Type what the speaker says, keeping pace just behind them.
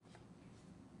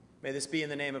May this be in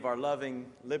the name of our loving,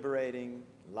 liberating,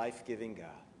 life-giving God.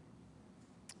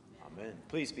 Amen.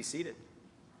 Please be seated.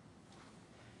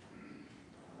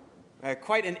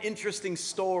 Quite an interesting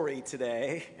story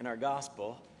today in our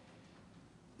gospel.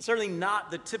 Certainly not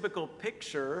the typical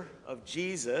picture of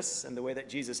Jesus and the way that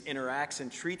Jesus interacts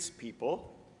and treats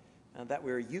people that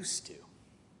we're used to.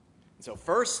 And so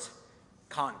first,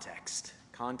 context.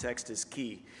 Context is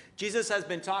key. Jesus has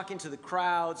been talking to the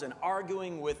crowds and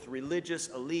arguing with religious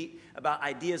elite about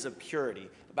ideas of purity,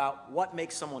 about what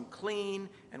makes someone clean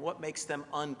and what makes them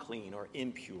unclean or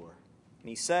impure. And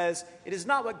he says, it is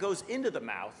not what goes into the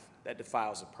mouth that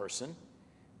defiles a person,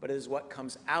 but it is what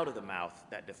comes out of the mouth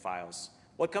that defiles.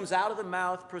 What comes out of the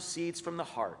mouth proceeds from the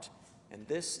heart, and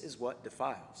this is what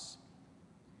defiles.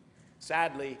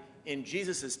 Sadly, in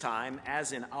Jesus' time,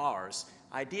 as in ours,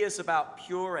 ideas about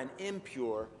pure and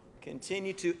impure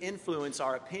continue to influence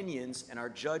our opinions and our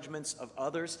judgments of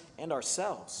others and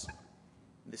ourselves.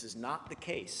 This is not the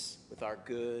case with our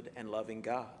good and loving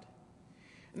God.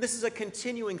 And this is a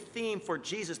continuing theme for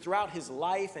Jesus throughout his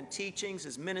life and teachings,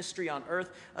 his ministry on earth.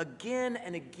 Again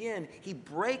and again, he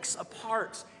breaks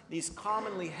apart these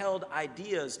commonly held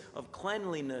ideas of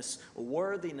cleanliness,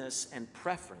 worthiness, and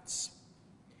preference.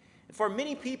 For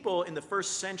many people in the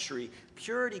first century,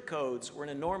 purity codes were an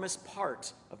enormous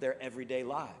part of their everyday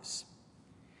lives.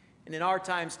 And in our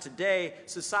times today,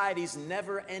 society's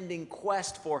never-ending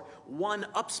quest for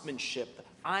one-upsmanship,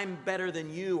 I'm better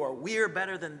than you, or we're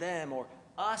better than them, or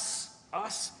us,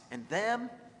 and them,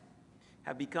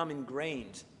 have become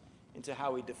ingrained into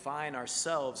how we define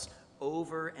ourselves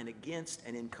over and against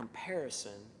and in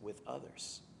comparison with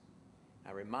others.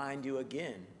 I remind you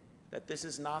again that this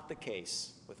is not the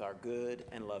case with our good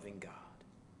and loving God.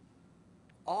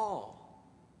 All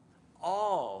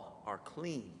are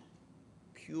clean,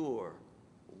 pure,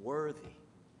 worthy.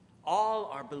 All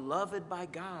are beloved by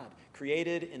God,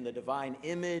 created in the divine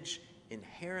image,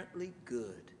 inherently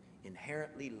good,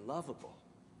 inherently lovable.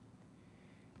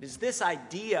 It is this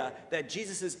idea that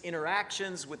Jesus'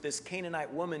 interactions with this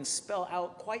Canaanite woman spell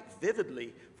out quite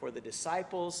vividly for the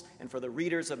disciples and for the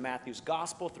readers of Matthew's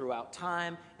gospel throughout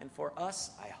time, and for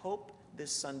us, I hope,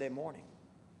 this Sunday morning.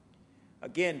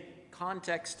 Again,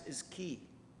 context is key.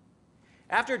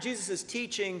 After Jesus'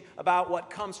 teaching about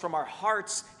what comes from our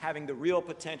hearts having the real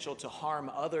potential to harm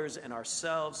others and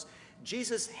ourselves,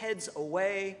 Jesus heads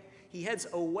away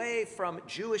from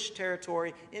Jewish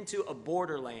territory into a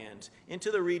borderland, into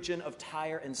the region of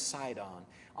Tyre and Sidon,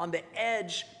 on the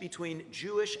edge between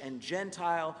Jewish and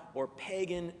Gentile or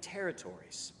pagan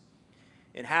territories.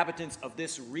 Inhabitants of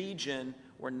this region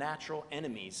were natural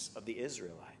enemies of the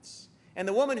Israelites. And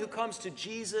the woman who comes to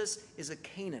Jesus is a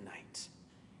Canaanite.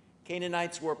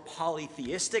 Canaanites were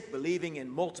polytheistic, believing in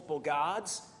multiple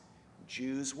gods.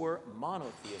 Jews were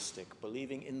monotheistic,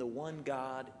 believing in the one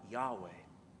God, Yahweh.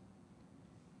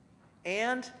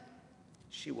 And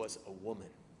she was a woman,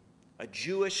 a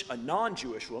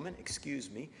non-Jewish woman,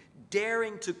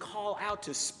 daring to call out,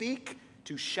 to speak,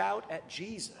 to shout at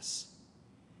Jesus.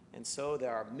 And so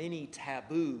there are many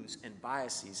taboos and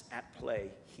biases at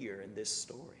play here in this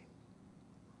story.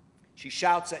 She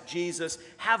shouts at Jesus,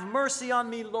 "Have mercy on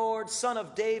me, Lord, Son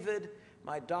of David.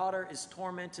 My daughter is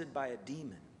tormented by a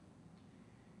demon."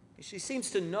 She seems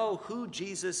to know who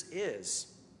Jesus is,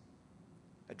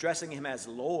 addressing him as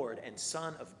Lord and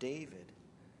Son of David.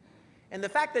 And the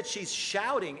fact that she's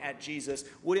shouting at Jesus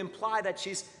would imply that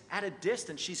she's at a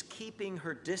distance. She's keeping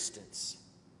her distance.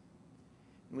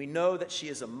 And we know that she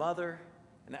is a mother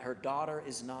and that her daughter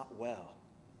is not well.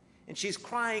 And she's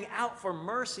crying out for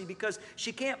mercy because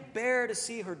she can't bear to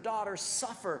see her daughter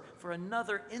suffer for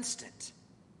another instant.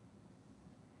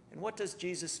 And what does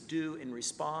Jesus do in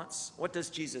response? What does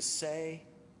Jesus say?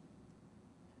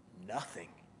 Nothing.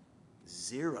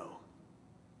 Zero.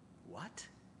 What?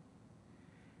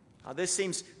 Now, this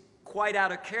seems quite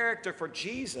out of character for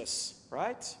Jesus,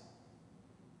 right?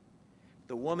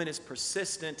 The woman is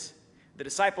persistent. The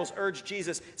disciples urge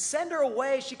Jesus, "Send her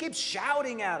away. She keeps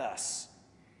shouting at us."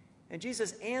 And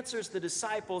Jesus answers the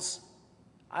disciples,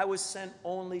 "I was sent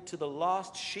only to the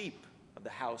lost sheep of the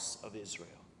house of Israel."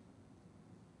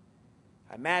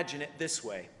 I imagine it this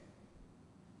way,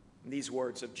 in these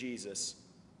words of Jesus,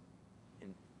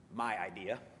 in my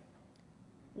idea.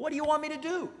 What do you want me to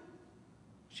do?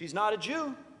 She's not a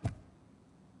Jew.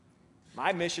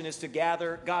 My mission is to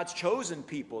gather God's chosen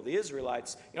people, the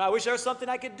Israelites. I wish there was something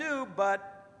I could do,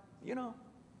 but,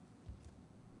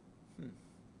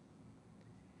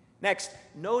 Next,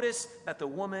 notice that the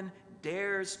woman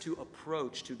dares to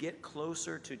approach, to get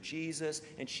closer to Jesus,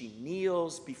 and she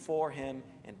kneels before him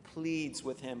and pleads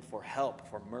with him for help,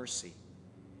 for mercy.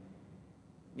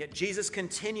 Yet Jesus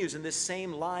continues in this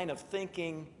same line of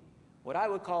thinking, what I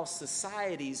would call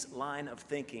society's line of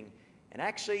thinking. And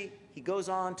actually, he goes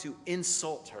on to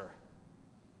insult her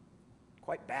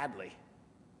quite badly.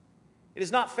 It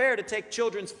is not fair to take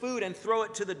children's food and throw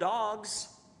it to the dogs.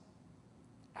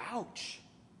 Ouch.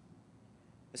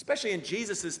 Especially in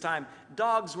Jesus' time,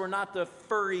 dogs were not the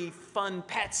furry, fun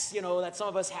pets, that some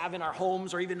of us have in our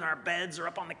homes or even in our beds or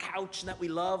up on the couch that we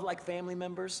love like family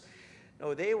members.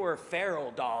 No, they were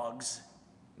feral dogs,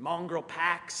 mongrel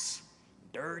packs,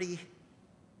 dirty.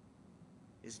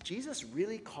 Is Jesus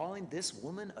really calling this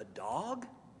woman a dog?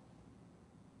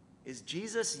 Is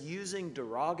Jesus using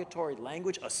derogatory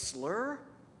language, a slur?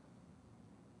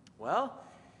 Well,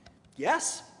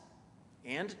 yes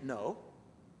and no.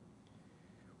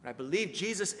 What I believe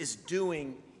Jesus is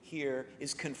doing here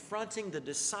is confronting the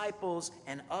disciples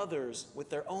and others with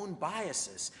their own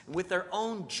biases, with their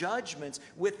own judgments,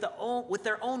 with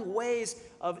their own ways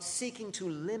of seeking to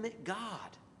limit God,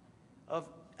 of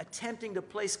attempting to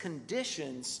place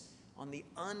conditions on the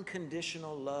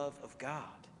unconditional love of God.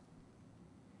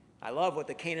 I love what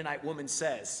the Canaanite woman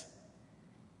says.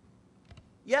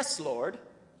 Yes, Lord,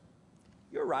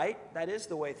 you're right. That is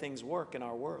the way things work in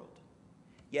our world.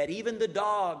 Yet even the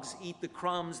dogs eat the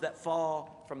crumbs that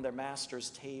fall from their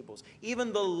master's tables.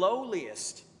 Even the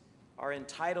lowliest are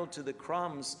entitled to the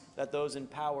crumbs that those in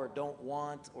power don't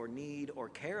want or need or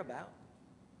care about.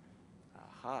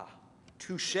 Aha.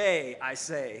 Touché, I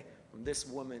say, from this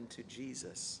woman to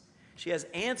Jesus. She has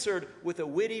answered with a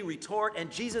witty retort, and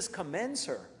Jesus commends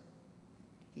her.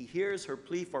 He hears her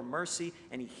plea for mercy,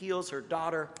 and he heals her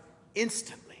daughter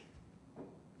instantly.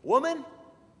 Woman,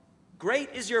 great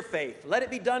is your faith. Let it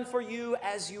be done for you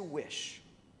as you wish.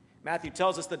 Matthew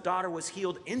tells us the daughter was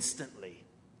healed instantly.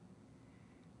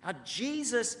 Now,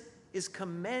 Jesus is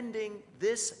commending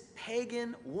this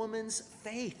pagan woman's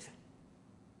faith.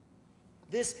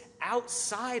 This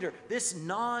outsider, this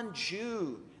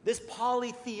non-Jew, this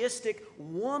polytheistic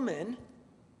woman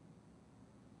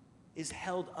is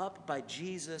held up by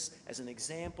Jesus as an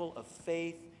example of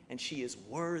faith, and she is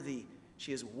worthy.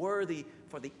 She is worthy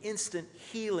for the instant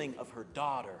healing of her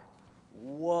daughter.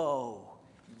 Whoa,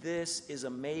 this is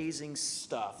amazing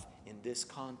stuff in this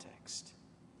context.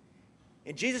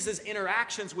 In Jesus'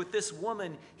 interactions with this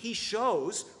woman, he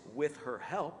shows, with her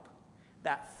help,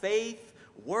 that faith,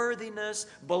 worthiness,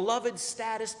 beloved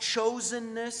status,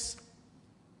 chosenness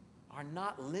are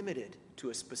not limited to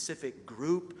a specific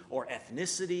group or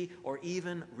ethnicity or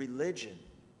even religion.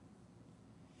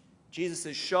 Jesus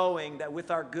is showing that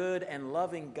with our good and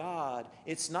loving God,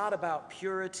 it's not about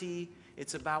purity,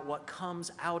 it's about what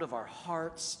comes out of our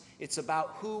hearts. It's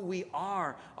about who we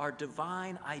are, our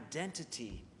divine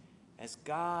identity as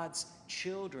God's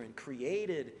children,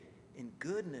 created in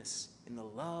goodness, in the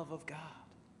love of God.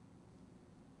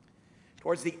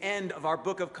 Towards the end of our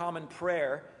Book of Common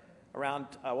Prayer,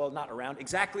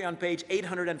 exactly on page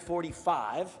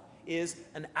 845, is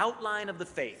an outline of the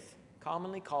faith,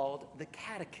 commonly called the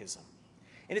Catechism.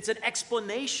 And it's an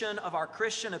explanation of our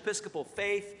Christian Episcopal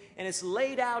faith, and it's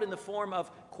laid out in the form of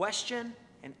question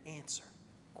and answer.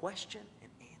 Question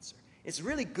and answer. It's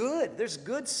really good. There's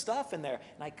good stuff in there,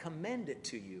 and I commend it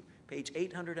to you, page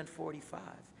 845.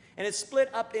 And it's split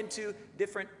up into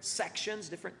different sections,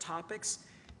 different topics,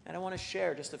 and I want to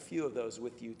share just a few of those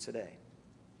with you today.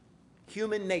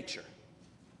 Human nature.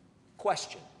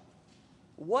 Question: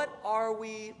 what are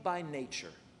we by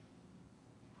nature?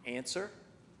 Answer: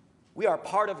 we are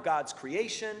part of God's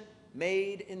creation,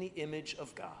 made in the image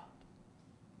of God.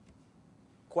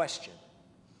 Question: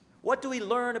 what do we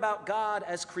learn about God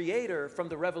as creator from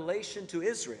the revelation to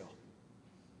Israel?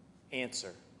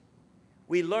 Answer: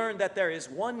 we learn that there is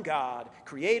one God,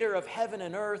 creator of heaven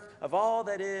and earth, of all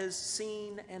that is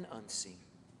seen and unseen.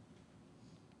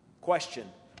 Question: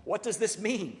 what does this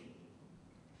mean?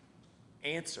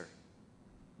 Answer: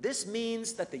 this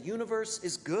means that the universe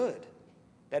is good,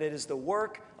 that it is the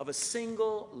work of a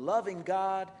single loving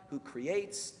God who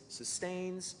creates,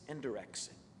 sustains, and directs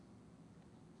it.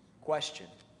 Question: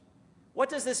 what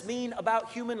does this mean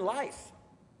about human life?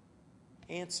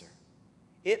 Answer: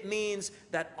 it means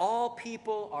that all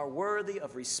people are worthy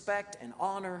of respect and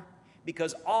honor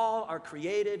because all are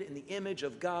created in the image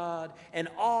of God and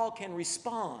all can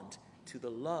respond to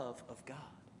the love of God.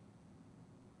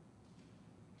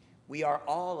 We are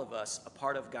all of us a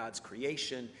part of God's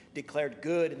creation, declared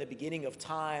good in the beginning of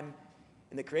time,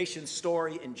 in the creation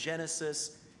story in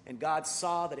Genesis, and God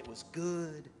saw that it was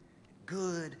good,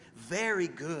 good, very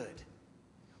good.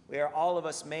 We are all of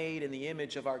us made in the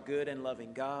image of our good and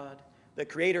loving God, the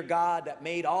Creator God that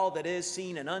made all that is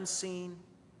seen and unseen.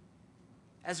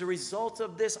 As a result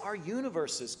of this, our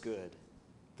universe is good.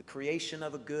 the creation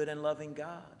of a good and loving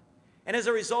God. And as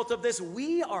a result of this,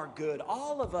 we are good,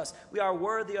 all of us. We are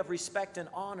worthy of respect and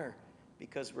honor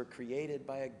because we're created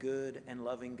by a good and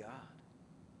loving God.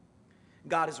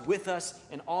 God is with us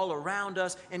and all around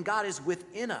us, and God is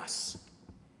within us.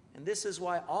 And this is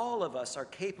why all of us are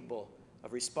capable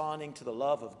of responding to the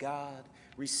love of God,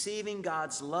 receiving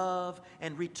God's love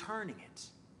and returning it,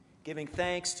 giving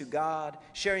thanks to God,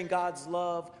 sharing God's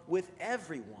love with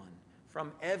everyone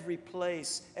from every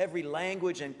place, every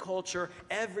language and culture,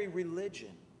 every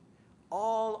religion.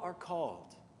 All are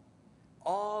called,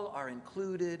 all are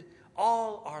included,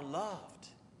 all are loved.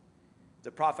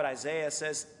 The prophet Isaiah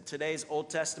says today's Old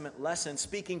Testament lesson,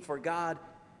 speaking for God,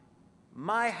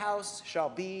 "My house shall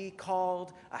be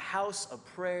called a house of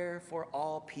prayer for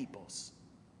all peoples.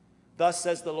 Thus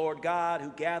says the Lord God, who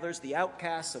gathers the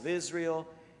outcasts of Israel,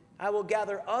 I will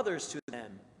gather others to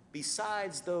them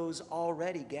besides those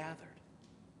already gathered."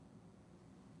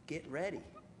 Get ready.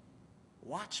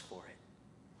 Watch for it.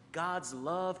 God's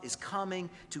love is coming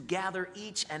to gather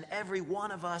each and every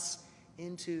one of us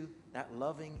into that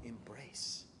loving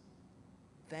embrace.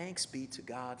 Thanks be to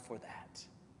God for that.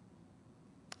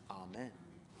 Amen.